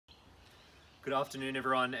Good afternoon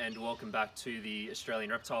everyone and welcome back to the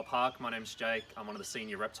Australian Reptile Park. My name's Jake, I'm one of the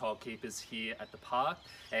senior reptile keepers here at the park,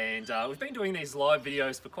 and we've been doing these live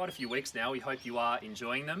videos for quite a few weeks now. We hope you are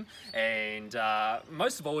enjoying them, and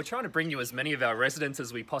most of all we're trying to bring you as many of our residents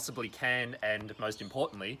as we possibly can, and most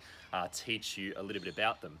importantly teach you a little bit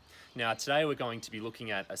about them. Now today we're going to be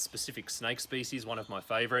looking at a specific snake species, one of my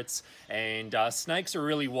favourites, and snakes are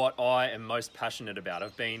really what I am most passionate about.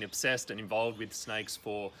 I've been obsessed and involved with snakes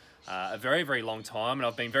for a very long time, and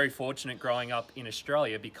I've been very fortunate growing up in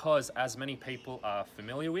Australia because, as many people are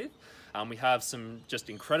familiar with, we have some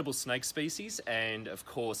just incredible snake species, and of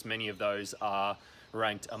course many of those are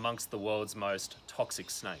ranked amongst the world's most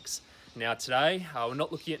toxic snakes. Now today we're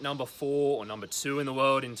not looking at number 4 or number 2 in the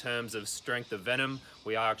world in terms of strength of venom.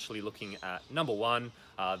 We are actually looking at number 1,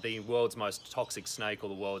 the world's most toxic snake, or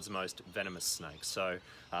the world's most venomous snake. So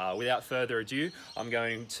without further ado, I'm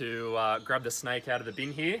going to grab the snake out of the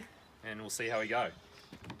bin here and we'll see how we go.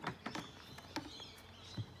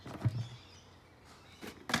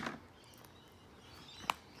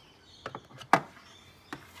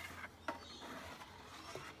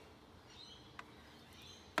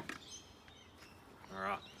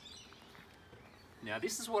 Alright. Now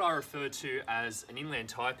this is what I refer to as an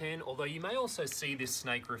inland taipan, although you may also see this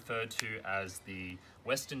snake referred to as the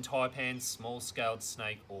western taipan, small-scaled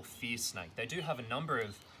snake, or fierce snake. They do have a number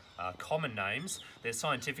of common names. Their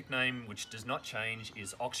scientific name, which does not change,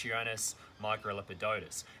 is Oxyuranus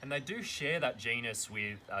microlepidotus, and they do share that genus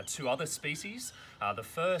with 2 other species. The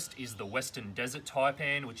first is the western desert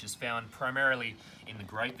taipan, which is found primarily in the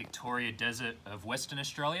Great Victoria Desert of Western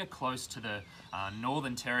Australia, close to the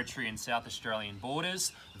Northern Territory and South Australian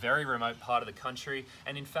borders, very remote part of the country,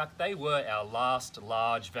 and in fact they were our last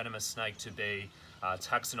large venomous snake to be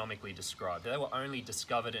taxonomically described. They were only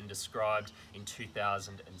discovered and described in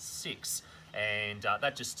 2006, and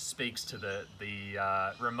that just speaks to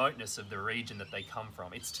the remoteness of the region that they come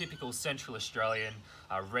from. It's typical Central Australian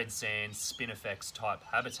red sand spinifex type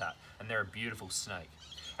habitat, and they're a beautiful snake.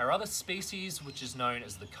 Our other species, which is known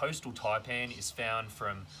as the coastal taipan, is found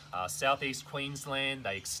from southeast Queensland.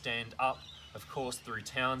 They extend up, of course, through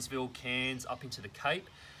Townsville, Cairns, up into the Cape,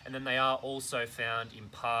 and then they are also found in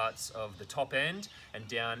parts of the top end and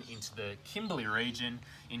down into the Kimberley region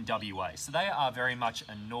in WA. So they are very much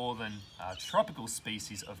a northern tropical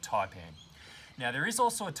species of taipan. Now there is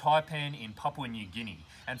also a taipan in Papua New Guinea,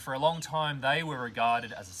 and for a long time they were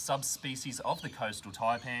regarded as a subspecies of the coastal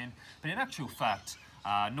taipan, but in actual fact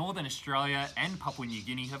Northern Australia and Papua New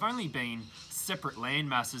Guinea have only been separate land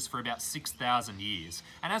masses for about 6,000 years,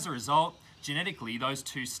 and as a result, genetically those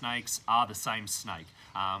 2 snakes are the same snake.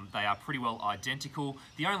 They are pretty well identical.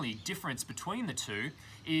 The only difference between the 2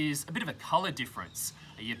 is a bit of a colour difference.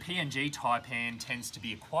 Your PNG taipan tends to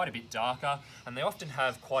be quite a bit darker, and they often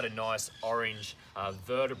have quite a nice orange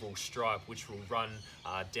vertebral stripe which will run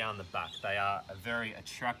down the back. They are a very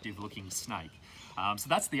attractive looking snake. So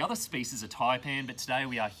that's the other species of taipan, but today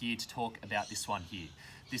we are here to talk about this one here.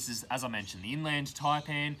 This is, as I mentioned, the inland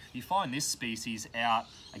taipan. You find this species out,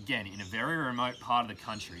 again, in a very remote part of the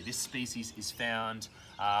country. This species is found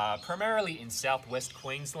primarily in southwest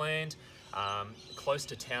Queensland, close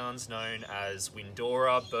to towns known as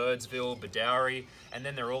Windora, Birdsville, Badowry, and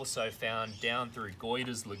then they're also found down through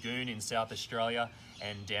Goyder's Lagoon in South Australia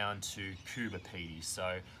and down to Coober Pedy.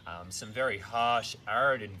 So some very harsh,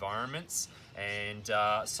 arid environments, and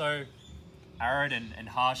so arid and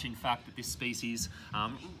harsh, in fact, that this species,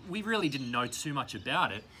 we really didn't know too much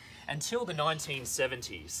about it until the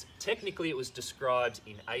 1970s. Technically it was described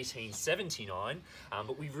in 1879,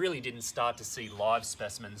 but we really didn't start to see live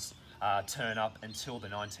specimens turn up until the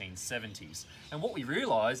 1970s. And what we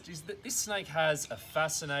realised is that this snake has a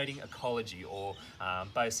fascinating ecology, or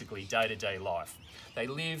basically day-to-day life. They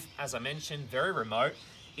live, as I mentioned, very remote,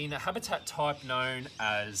 in a habitat type known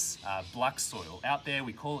as black soil. Out there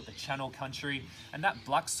we call it the channel country, and that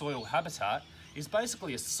black soil habitat is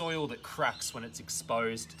basically a soil that cracks when it's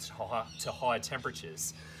exposed to high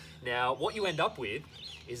temperatures. Now what you end up with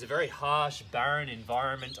is a very harsh, barren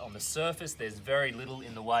environment on the surface. There's very little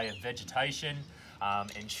in the way of vegetation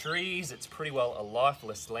and trees. It's pretty well a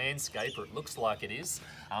lifeless landscape, or it looks like it is.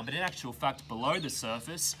 But in actual fact, below the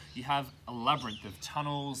surface, you have a labyrinth of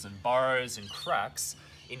tunnels and burrows and cracks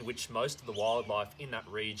in which most of the wildlife in that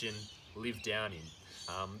region live down in.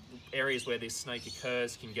 Areas where this snake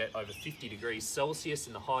occurs can get over 50 degrees Celsius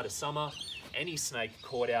in the height of summer. Any snake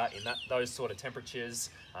caught out in those sort of temperatures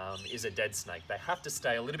is a dead snake. They have to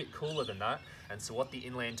stay a little bit cooler than that, and so what the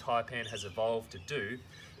inland taipan has evolved to do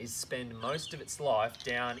is spend most of its life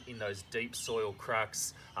down in those deep soil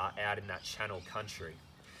cracks out in that channel country.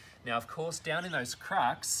 Now, of course, down in those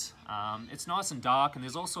cracks, it's nice and dark, and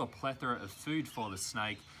there's also a plethora of food for the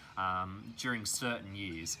snake during certain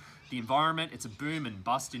years. The environment, it's a boom and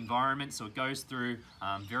bust environment, so it goes through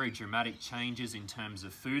very dramatic changes in terms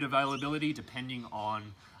of food availability depending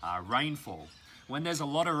on rainfall. When there's a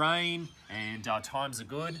lot of rain and times are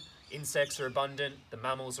good, insects are abundant, the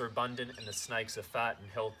mammals are abundant, and the snakes are fat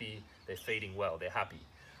and healthy, they're feeding well, they're happy.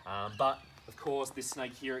 But of course, this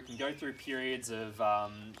snake here, it can go through periods of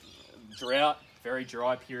drought, very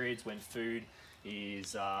dry periods when food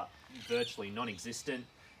is virtually non-existent.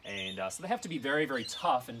 And so they have to be very, very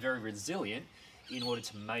tough and very resilient in order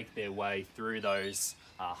to make their way through those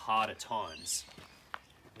harder times.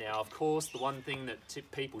 Now, of course, the one thing that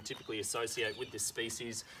people typically associate with this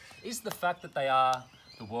species is the fact that they are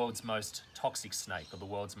the world's most toxic snake, or the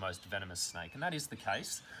world's most venomous snake, and that is the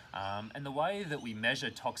case. And the way that we measure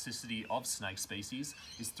toxicity of snake species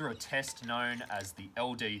is through a test known as the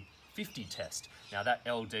LD50 test. Now, that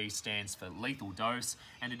LD stands for lethal dose,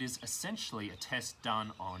 and it is essentially a test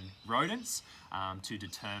done on rodents to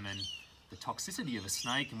determine the toxicity of a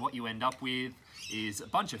snake. And what you end up with is a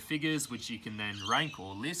bunch of figures which you can then rank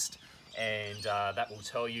or list, and that will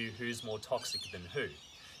tell you who's more toxic than who.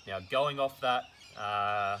 Now, going off that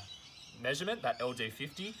measurement, that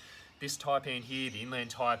LD50, this taipan here, the inland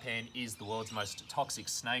taipan, is the world's most toxic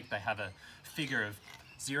snake. They have a figure of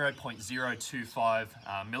 0.025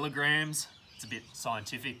 milligrams. It's a bit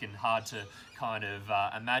scientific and hard to kind of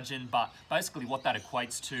imagine, but basically what that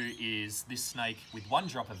equates to is this snake with one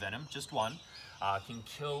drop of venom, just one, can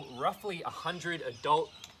kill roughly 100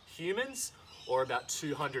 adult humans or about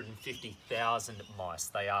 250,000 mice.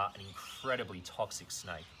 They are an incredibly toxic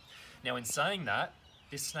snake. Now, in saying that,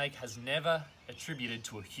 this snake has never attributed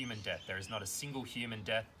to a human death. There is not a single human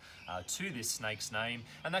death to this snake's name,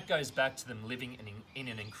 and that goes back to them living in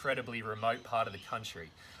an incredibly remote part of the country.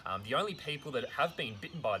 The only people that have been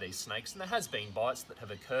bitten by these snakes, and there has been bites that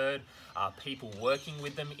have occurred, are people working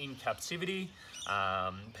with them in captivity,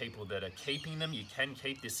 people that are keeping them. You can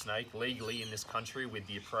keep this snake legally in this country with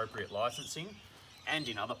the appropriate licensing, and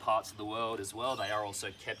in other parts of the world as well. They are also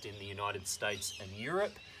kept in the United States and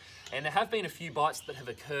Europe. And there have been a few bites that have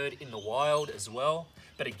occurred in the wild as well.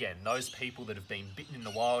 But again, those people that have been bitten in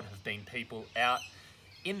the wild have been people out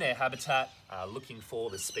in their habitat looking for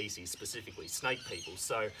the species, specifically snake people.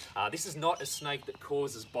 So this is not a snake that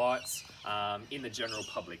causes bites in the general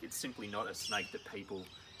public. It's simply not a snake that people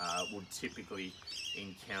would typically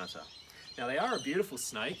encounter. Now, they are a beautiful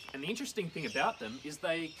snake, and the interesting thing about them is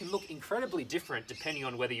they can look incredibly different depending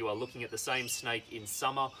on whether you are looking at the same snake in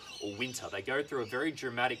summer or winter. They go through a very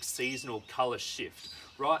dramatic seasonal colour shift.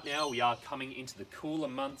 Right now, we are coming into the cooler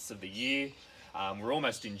months of the year. We're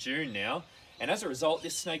almost in June now, and as a result,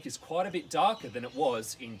 this snake is quite a bit darker than it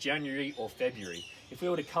was in January or February. If we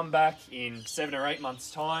were to come back in 7 or 8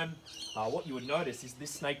 months' time, what you would notice is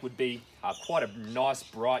this snake would be quite a nice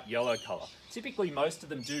bright yellow colour. Typically, most of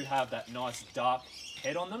them do have that nice dark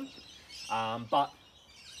head on them, but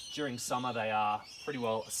during summer they are pretty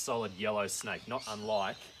well a solid yellow snake, not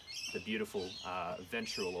unlike the beautiful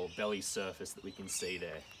ventral or belly surface that we can see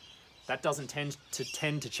there. That doesn't tend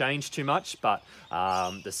to change too much, but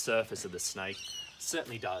the surface of the snake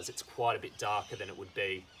certainly does. It's quite a bit darker than it would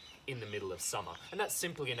be in the middle of summer, and that's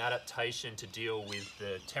simply an adaptation to deal with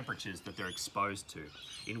the temperatures that they're exposed to.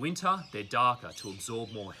 In winter, they're darker to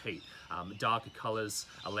absorb more heat. Darker colours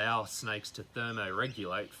allow snakes to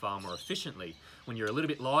thermoregulate far more efficiently. When you're a little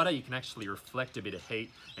bit lighter, you can actually reflect a bit of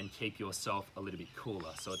heat and keep yourself a little bit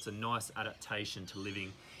cooler. So it's a nice adaptation to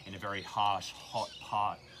living in a very harsh, hot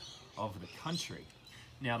part of the country.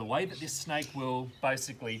 Now, the way that this snake will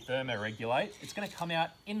basically thermoregulate, it's going to come out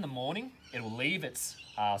in the morning. It'll leave its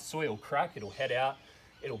soil crack, it'll head out,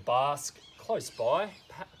 it'll bask close by,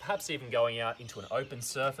 perhaps even going out into an open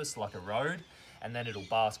surface like a road, and then it'll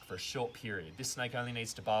bask for a short period. This snake only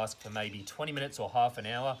needs to bask for maybe 20 minutes or half an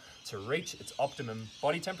hour to reach its optimum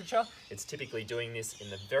body temperature. It's typically doing this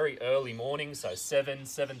in the very early morning, so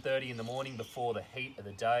 7:30 in the morning before the heat of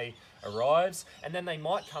the day arrives, and then they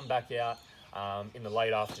might come back out in the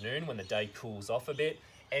late afternoon when the day cools off a bit,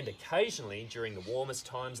 and occasionally during the warmest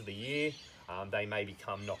times of the year, they may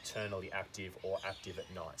become nocturnally active or active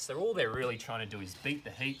at night. So all they're really trying to do is beat the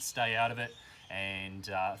heat, stay out of it, and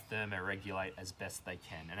thermoregulate as best they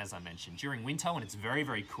can. And as I mentioned, during winter when it's very,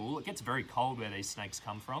 very cool, it gets very cold where these snakes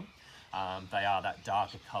come from, they are that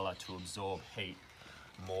darker colour to absorb heat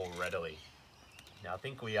more readily. Now, I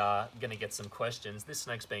think we are going to get some questions. This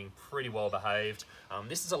snake's being pretty well behaved.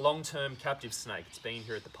 This is a long-term captive snake. It's been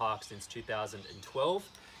here at the park since 2012.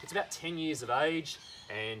 It's about 10 years of age,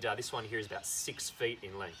 and this one here is about 6 feet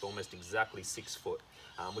in length, almost exactly 6 foot.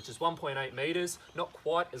 which is 1.8 meters. Not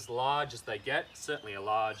quite as large as they get, certainly a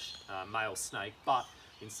large male snake, but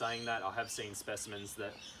in saying that, I have seen specimens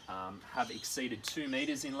that have exceeded 2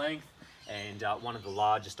 meters in length, and one of the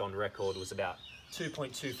largest on record was about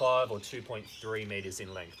 2.25 or 2.3 meters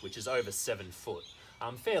in length, which is over 7 foot.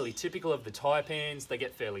 Fairly typical of the taipans. They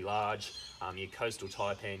get fairly large. Your coastal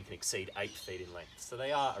taipan can exceed 8 feet in length. So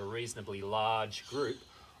they are a reasonably large group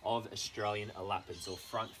of Australian elapids, or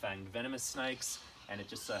front-fanged venomous snakes, and it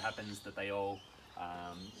just so happens that they all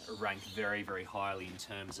rank very, very highly in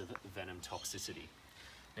terms of venom toxicity.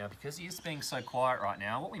 Now, because he is being so quiet right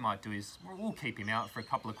now, what we might do is we'll keep him out for a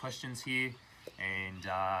couple of questions here, and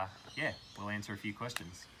yeah, we'll answer a few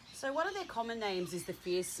questions. So one of their common names is the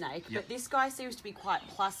fierce snake, Yep. but this guy seems to be quite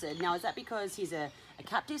placid. Now, is that because he's a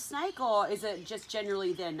captive snake, or is it just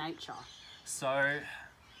generally their nature? So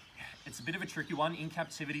it's a bit of a tricky one. In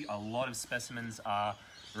captivity, a lot of specimens are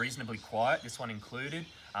reasonably quiet, this one included.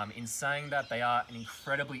 In saying that, they are an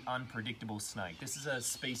incredibly unpredictable snake. This is a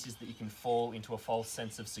species that you can fall into a false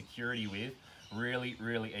sense of security with really,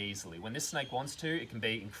 really easily. When this snake wants to, it can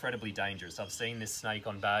be incredibly dangerous. I've seen this snake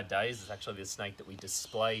on bad days. It's actually the snake that we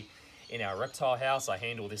display in our reptile house. I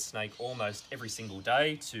handle this snake almost every single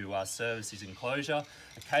day to service his enclosure.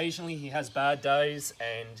 Occasionally he has bad days,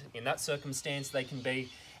 and in that circumstance they can be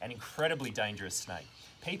an incredibly dangerous snake.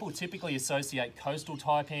 People typically associate coastal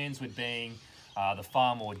taipans with being the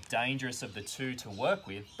far more dangerous of the two to work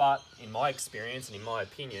with, but in my experience and in my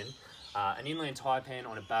opinion, an inland taipan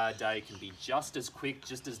on a bad day can be just as quick,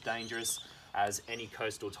 just as dangerous as any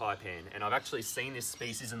coastal taipan. And I've actually seen this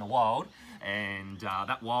species in the wild, and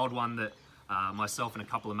that wild one that myself and a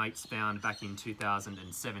couple of mates found back in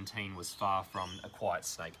 2017 was far from a quiet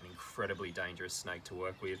snake, an incredibly dangerous snake to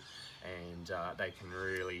work with, and they can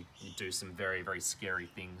really do some very, very scary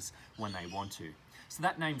things when they want to. So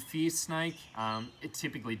that name fierce snake, it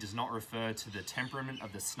typically does not refer to the temperament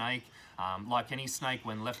of the snake. Like any snake,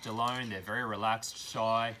 when left alone, they're very relaxed,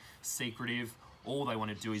 shy, secretive. All they want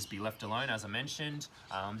to do is be left alone, as I mentioned.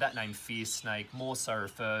 That name fierce snake more so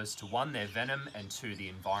refers to, one, their venom, and two, the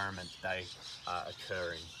environment they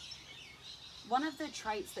occur in. One of the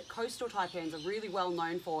traits that coastal taipans are really well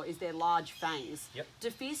known for is their large fangs. Yep. Do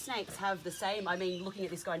fierce snakes have the same? I mean, looking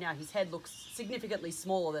at this guy now, his head looks significantly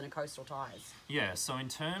smaller than a coastal tai's. Yeah, so in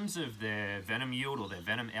terms of their venom yield or their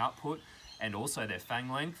venom output, and also their fang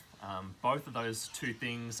length, both of those two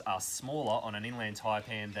things are smaller on an inland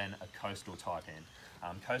taipan than a coastal taipan.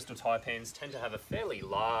 Coastal taipans tend to have a fairly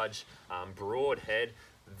large, broad head,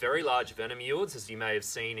 very large venom yields, as you may have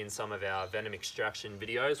seen in some of our venom extraction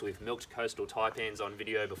videos. We've milked coastal taipans on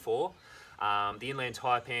video before. The inland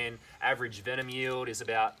taipan average venom yield is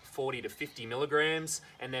about 40 to 50 milligrams,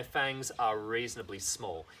 and their fangs are reasonably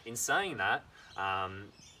small. In saying that,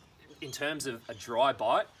 in terms of a dry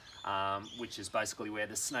bite, which is basically where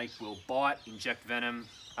the snake will bite, inject venom,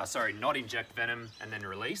 not inject venom and then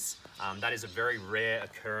release. That is a very rare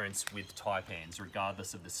occurrence with taipans,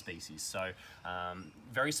 regardless of the species. So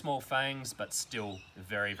very small fangs, but still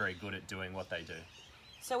very, very good at doing what they do.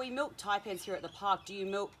 So we milk taipans here at the park. Do you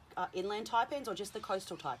milk inland taipans or just the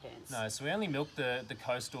coastal taipans? No, so we only milk the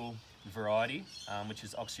coastal variety, which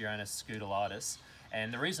is Oxyuranus scutulatus.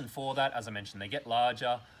 And the reason for that, as I mentioned, they get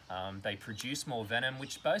larger, they produce more venom,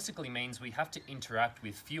 which basically means we have to interact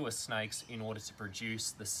with fewer snakes in order to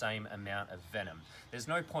produce the same amount of venom. There's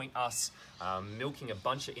no point us milking a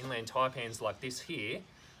bunch of inland taipans like this here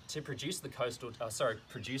to produce the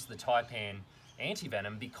taipan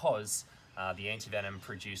antivenom, because the antivenom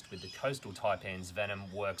produced with the coastal taipan's venom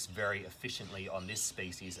works very efficiently on this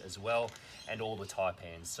species as well, and all the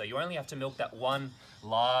taipans. So you only have to milk that one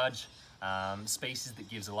large species that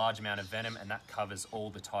gives a large amount of venom, and that covers all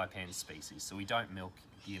the taipan species. So we don't milk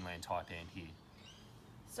the inland taipan here.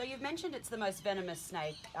 So you've mentioned it's the most venomous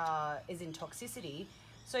snake is in toxicity.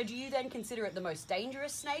 So do you then consider it the most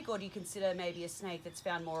dangerous snake, or do you consider maybe a snake that's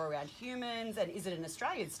found more around humans, and is it an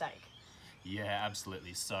Australian snake? Yeah,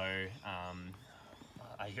 absolutely. So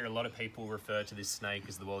I hear a lot of people refer to this snake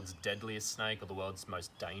as the world's deadliest snake or the world's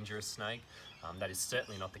most dangerous snake. That is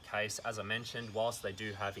certainly not the case. As I mentioned, whilst they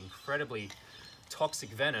do have incredibly toxic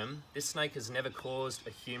venom, this snake has never caused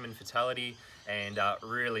a human fatality, and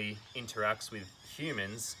really interacts with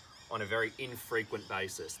humans on a very infrequent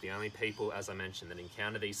basis. The only people, as I mentioned, that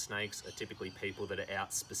encounter these snakes are typically people that are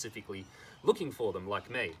out specifically looking for them, like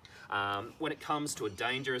me. When it comes to a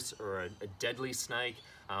dangerous or a deadly snake,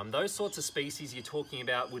 Those sorts of species you're talking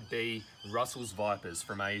about would be Russell's vipers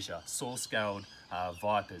from Asia, saw-scaled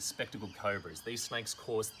vipers, spectacled cobras. These snakes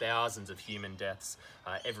cause thousands of human deaths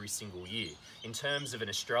every single year. In terms of an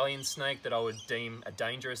Australian snake that I would deem a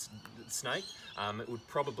dangerous snake, it would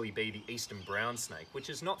probably be the eastern brown snake, which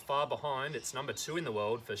is not far behind. It's number 2 in the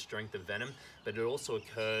world for strength of venom, but it also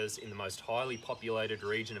occurs in the most highly populated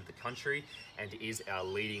region of the country and is our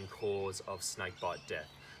leading cause of snakebite death.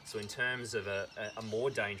 So in terms of a more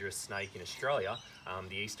dangerous snake in Australia,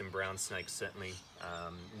 the eastern brown snake certainly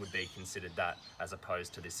would be considered that, as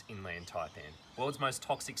opposed to this inland taipan. World's most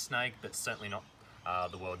toxic snake, but certainly not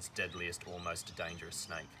the world's deadliest or most dangerous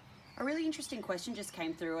snake. A really interesting question just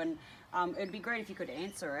came through, and it'd be great if you could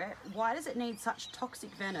answer it. Why does it need such toxic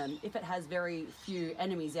venom if it has very few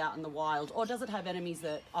enemies out in the wild, or does it have enemies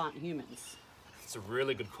that aren't humans? It's a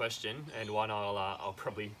really good question, and one I'll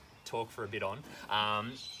probably talk for a bit on.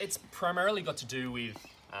 It's primarily got to do with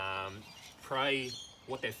prey,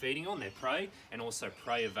 what they're feeding on, their prey, and also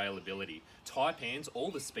prey availability. Taipans,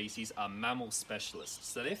 all the species, are mammal specialists,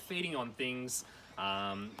 so they're feeding on things,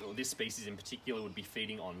 or this species in particular would be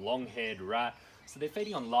feeding on long-haired rat, so they're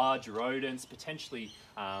feeding on large rodents, potentially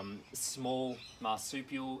small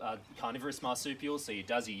marsupial, carnivorous marsupials, so your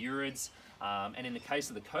dasyurids, and in the case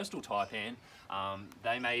of the coastal taipan,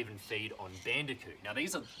 they may even feed on bandicoot. Now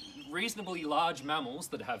these are reasonably large mammals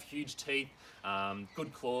that have huge teeth,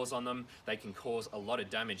 good claws on them. They can cause a lot of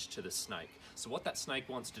damage to the snake. So what that snake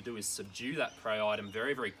wants to do is subdue that prey item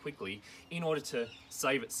very, very quickly in order to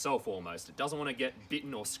save itself almost. It doesn't want to get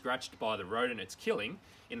bitten or scratched by the rodent it's killing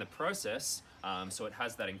in the process, so it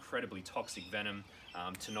has that incredibly toxic venom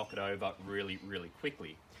to knock it over really, really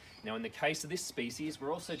quickly. Now in the case of this species,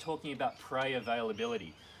 we're also talking about prey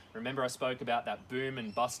availability. Remember I spoke about that boom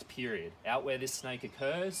and bust period. Out where this snake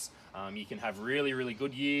occurs, you can have really, really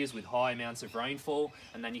good years with high amounts of rainfall,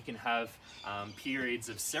 and then you can have periods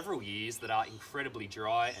of several years that are incredibly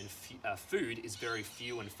dry and food is very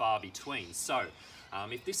few and far between. So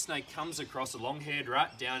if this snake comes across a long-haired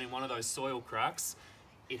rat down in one of those soil cracks,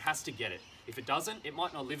 it has to get it. If it doesn't, it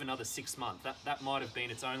might not live another 6 months. That might have been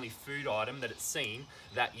its only food item that it's seen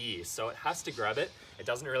that year. So it has to grab it. It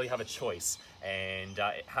doesn't really have a choice. And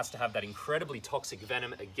it has to have that incredibly toxic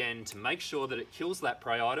venom, again, to make sure that it kills that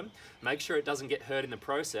prey item, make sure it doesn't get hurt in the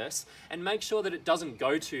process, and make sure that it doesn't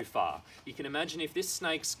go too far. You can imagine if this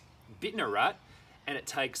snake's bitten a rat and it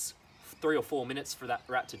takes 3 or 4 minutes for that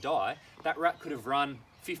rat to die, that rat could have run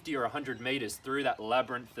 50 or 100 meters through that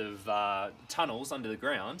labyrinth of tunnels under the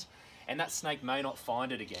ground, and that snake may not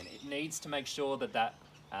find it again. It needs to make sure that that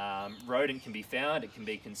rodent can be found, it can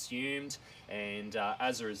be consumed, and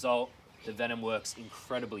as a result, the venom works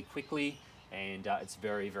incredibly quickly, and it's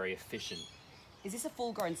very, very efficient. Is this a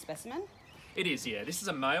full-grown specimen? It is, yeah. This is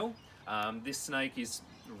a male. This snake is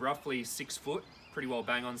roughly 6 foot, pretty well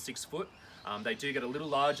bang on 6 foot. They do get a little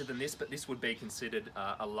larger than this, but this would be considered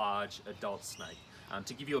a large adult snake.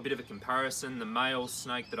 To give you a bit of a comparison, the male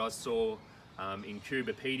snake that I saw in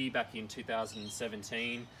Cuba Pedy back in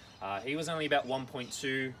 2017, he was only about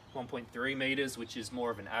 1.2, 1.3 meters, which is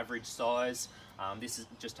more of an average size. This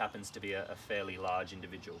just happens to be a fairly large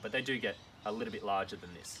individual, but they do get a little bit larger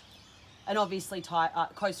than this. And obviously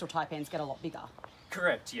coastal taipans get a lot bigger.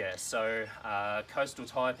 Correct, yeah. So coastal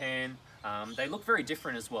taipan, they look very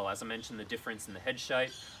different as well. As I mentioned, the difference in the head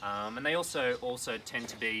shape, and they also tend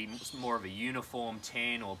to be more of a uniform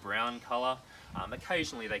tan or brown colour.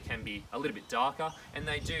 Occasionally they can be a little bit darker, and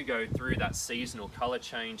they do go through that seasonal colour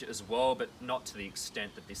change as well, but not to the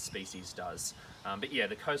extent that this species does. But yeah,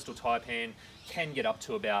 the coastal taipan can get up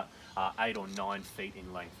to about 8 or 9 feet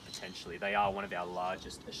in length potentially. They are one of our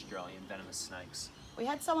largest Australian venomous snakes. We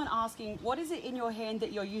had someone asking, what is it in your hand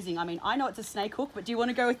that you're using? I mean, I know it's a snake hook, but do you want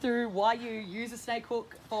to go through why you use a snake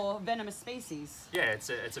hook for venomous species? Yeah, it's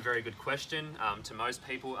a very good question. To most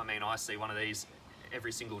people, I mean, I see one of these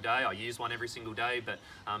every single day. I use one every single day, but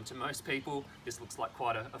to most people, this looks like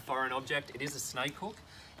quite a foreign object. It is a snake hook,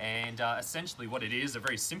 and essentially what it is, a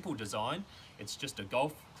very simple design. It's just a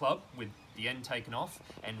golf club with the end taken off,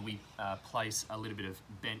 and we place a little bit of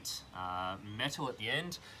bent metal at the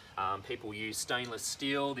end. People use stainless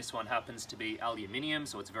steel. This one happens to be aluminium,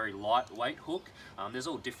 so it's a very lightweight hook. There's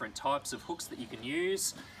all different types of hooks that you can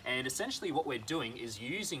use, and essentially what we're doing is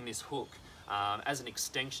using this hook as an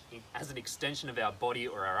extension of our body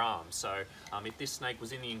or our arm. So if this snake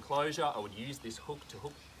was in the enclosure, I would use this hook to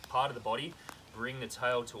hook part of the body, bring the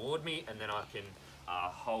tail toward me, and then I can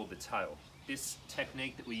hold the tail. This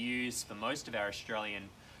technique that we use for most of our Australian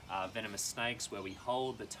venomous snakes, where we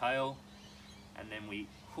hold the tail and then we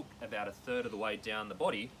hook about 1/3 of the way down the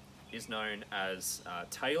body, is known as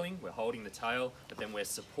tailing. We're holding the tail, but then we're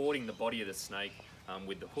supporting the body of the snake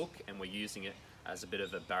with the hook, and we're using it as a bit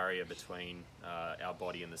of a barrier between our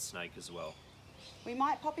body and the snake as well. We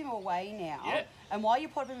might pop him away now. Yeah. And while you're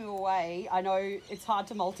popping him away, I know it's hard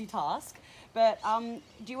to multitask, but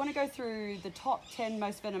do you want to go through the top 10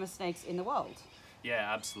 most venomous snakes in the world?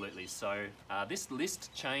 Yeah, absolutely. So this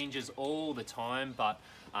list changes all the time, but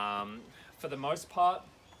for the most part,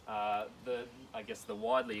 I guess the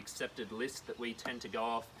widely accepted list that we tend to go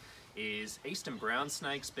off is eastern brown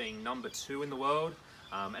snakes being number 2 in the world.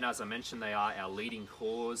 And as I mentioned, they are our leading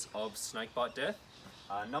cause of snakebite death.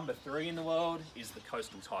 Number 3 in the world is the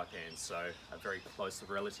coastal taipan, so a very close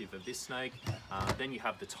relative of this snake. Then you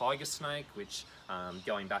have the tiger snake, which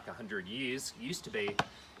going back 100 years used to be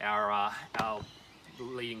our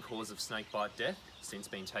leading cause of snakebite death, since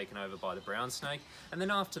being taken over by the brown snake. And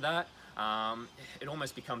then after that, it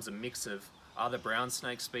almost becomes a mix of other brown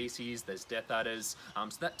snake species. There's death adders.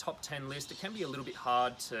 So that top 10 list, it can be a little bit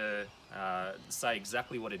hard to say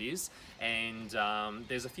exactly what it is, and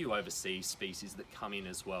there's a few overseas species that come in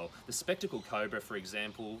as well. The spectacled cobra, for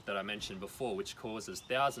example, that I mentioned before, which causes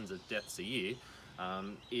thousands of deaths a year,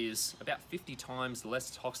 is about 50 times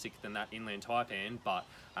less toxic than that inland taipan, but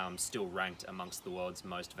still ranked amongst the world's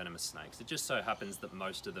most venomous snakes. It just so happens that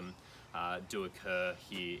most of them do occur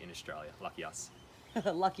here in Australia. Lucky us.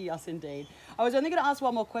 Lucky us indeed. I was only going to ask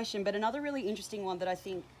one more question, but another really interesting one that I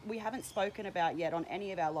think we haven't spoken about yet on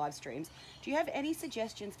any of our live streams. Do you have any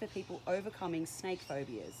suggestions for people overcoming snake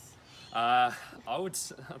phobias?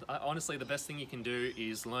 Honestly, the best thing you can do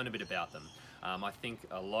is learn a bit about them. I think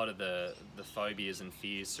a lot of the phobias and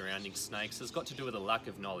fears surrounding snakes has got to do with a lack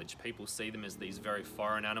of knowledge. People see them as these very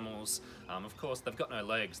foreign animals. Of course, they've got no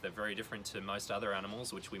legs. They're very different to most other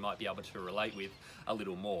animals, which we might be able to relate with a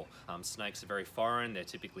little more. Snakes are very foreign. They're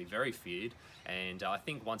typically very feared. And I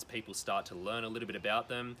think once people start to learn a little bit about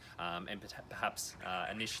them and perhaps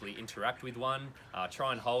initially interact with one,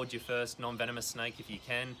 try and hold your first non-venomous snake if you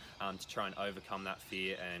can, to try and overcome that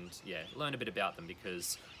fear and learn a bit about them,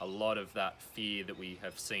 because a lot of that fear that we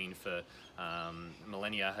have seen for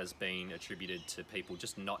millennia has been attributed to people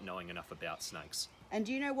just not knowing enough about snakes. And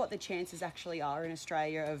do you know what the chances actually are in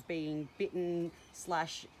Australia of being bitten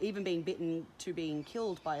 / even being bitten to being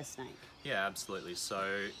killed by a snake? Yeah, absolutely. So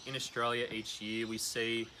in Australia each year we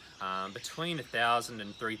see between 1,000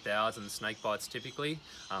 and 3,000 snake bites typically.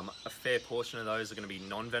 A fair portion of those are going to be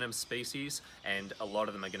non-venomous species, and a lot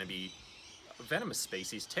of them are going to be venomous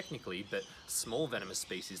species technically, but small venomous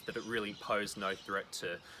species that really pose no threat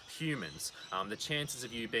to humans. The chances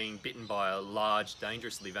of you being bitten by a large,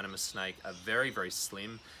 dangerously venomous snake are very, very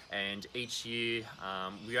slim, and each year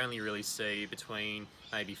we only really see between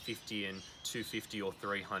maybe 50 and 250 or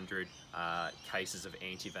 300 cases of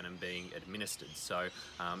anti-venom being administered. So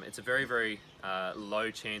it's a very, very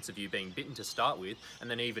low chance of you being bitten to start with,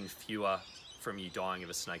 and then even fewer from you dying of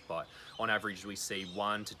a snake bite. On average, we see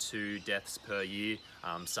 1 to 2 deaths per year.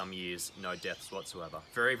 Some years, no deaths whatsoever.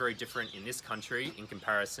 Very, very different in this country in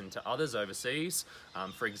comparison to others overseas.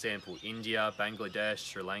 For example, India, Bangladesh,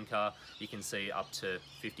 Sri Lanka, you can see up to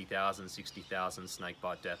 50,000, 60,000 snake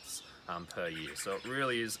bite deaths per year. So it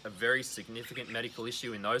really is a very significant medical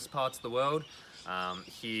issue in those parts of the world.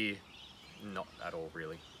 Here, not at all,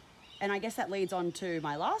 really. And I guess that leads on to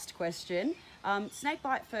my last question.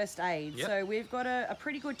 Snakebite first aid. Yep. So we've got a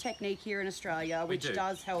pretty good technique here in Australia, which do.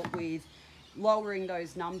 does help with lowering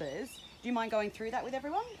those numbers. Do you mind going through that with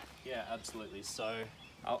everyone? Yeah, absolutely. So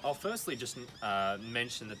I'll firstly just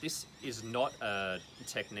mention that this is not a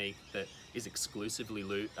technique that is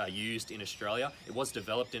exclusively used in Australia. It was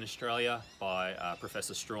developed in Australia by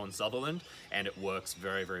Professor Strawn Sutherland, and it works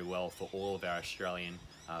very, very well for all of our Australian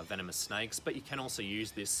venomous snakes, but you can also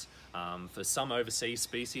use this for some overseas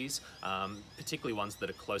species, particularly ones that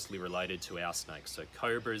are closely related to our snakes. So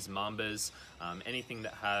cobras, mambas, anything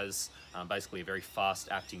that has basically a very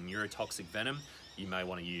fast-acting neurotoxic venom, you may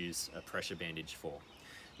want to use a pressure bandage for.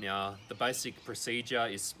 Now, the basic procedure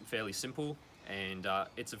is fairly simple, and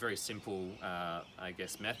it's a very simple, I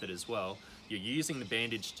guess, method as well. You're using the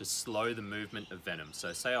bandage to slow the movement of venom.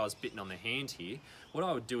 So say I was bitten on the hand here, what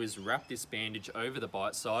I would do is wrap this bandage over the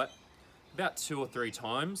bite site about 2 or 3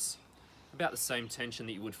 times, about the same tension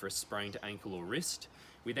that you would for a sprained ankle or wrist.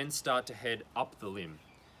 We then start to head up the limb.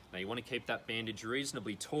 Now you want to keep that bandage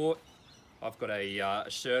reasonably taut. I've got a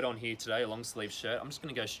shirt on here today, a long sleeve shirt. I'm just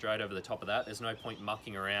going to go straight over the top of that. There's no point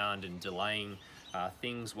mucking around and delaying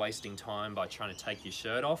things, wasting time by trying to take your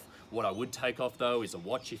shirt off. What I would take off though is a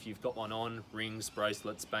watch if you've got one on, rings,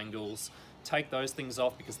 bracelets, bangles. Take those things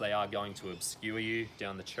off because they are going to obscure you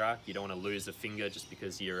down the track. You don't want to lose a finger just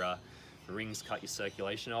because you're The rings cut your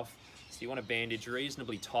circulation off. So you want to bandage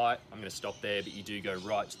reasonably tight. I'm going to stop there, but you do go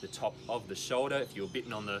right to the top of the shoulder. If you're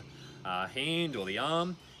bitten on the hand or the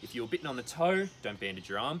arm, if you're bitten on the toe, don't bandage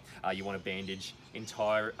your arm. You want to bandage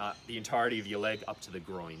the entirety of your leg up to the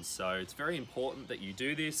groin. So it's very important that you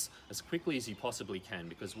do this as quickly as you possibly can,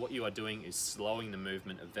 because what you are doing is slowing the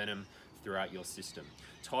movement of venom throughout your system.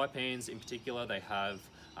 Taipans in particular, they have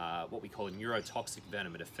what we call a neurotoxic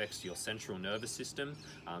venom. It affects your central nervous system.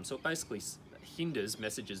 So it basically hinders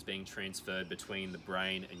messages being transferred between the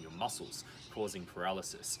brain and your muscles, causing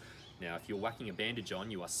paralysis. Now, if you're whacking a bandage on,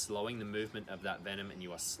 you are slowing the movement of that venom and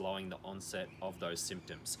you are slowing the onset of those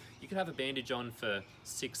symptoms. You could have a bandage on for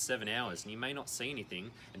 6-7 hours and you may not see anything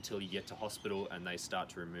until you get to hospital and they start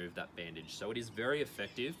to remove that bandage. So it is very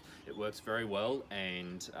effective, it works very well,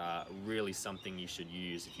 and really something you should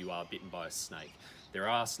use if you are bitten by a snake. There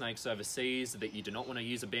are snakes overseas that you do not want to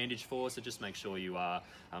use a bandage for, so just make sure you are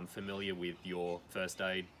familiar with your first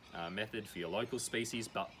aid method for your local species.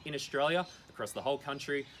 But in Australia, across the whole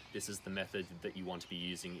country, this is the method that you want to be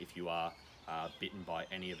using if you are bitten by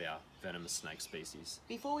any of our venomous snake species.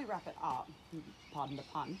 Before we wrap it up, pardon the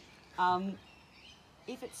pun,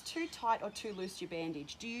 if it's too tight or too loose your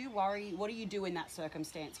bandage, do you worry? What do you do in that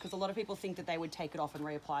circumstance? Because a lot of people think that they would take it off and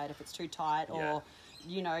reapply it if it's too tight, or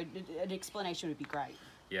you know, an explanation would be great.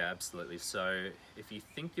 Yeah, absolutely. So if you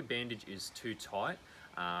think your bandage is too tight,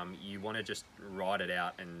 you want to just ride it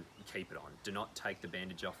out and keep it on. Do not take the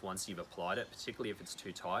bandage off once you've applied it, particularly if it's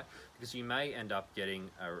too tight, because you may end up getting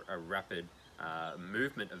a rapid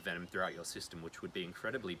movement of venom throughout your system, which would be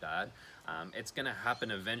incredibly bad. It's going to happen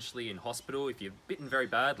eventually in hospital. If you're bitten very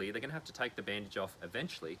badly, they're going to have to take the bandage off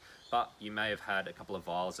eventually, but you may have had a couple of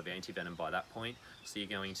vials of antivenom by that point, so you're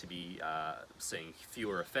going to be seeing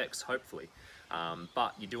fewer effects, hopefully.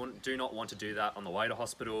 But you do not want to do that on the way to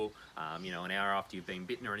hospital, you know, an hour after you've been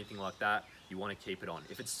bitten or anything like that. You want to keep it on.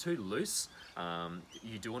 If it's too loose,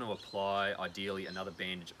 you do want to apply, ideally, another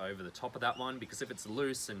bandage over the top of that one, because if it's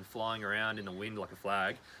loose and flying around in the wind like a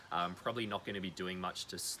flag, probably not going to be doing much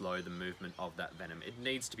to slow the movement of that venom. It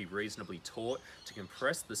needs to be reasonably taut to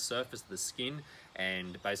compress the surface of the skin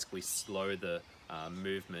and basically slow the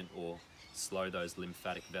movement, or slow those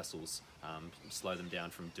lymphatic vessels, slow them down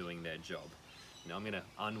from doing their job. Now I'm going to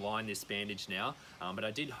unwind this bandage now, but I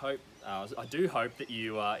do hope that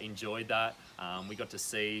you enjoyed that. We got to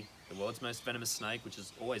see the world's most venomous snake, which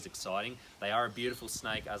is always exciting. They are a beautiful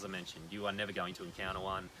snake, as I mentioned. You are never going to encounter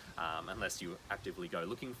one unless you actively go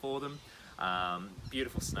looking for them.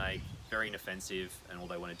 Beautiful snake, very inoffensive, and all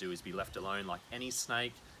they want to do is be left alone like any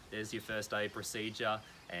snake. There's your first aid procedure,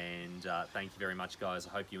 and thank you very much, guys. I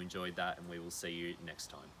hope you enjoyed that, and we will see you next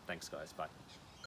time. Thanks, guys. Bye.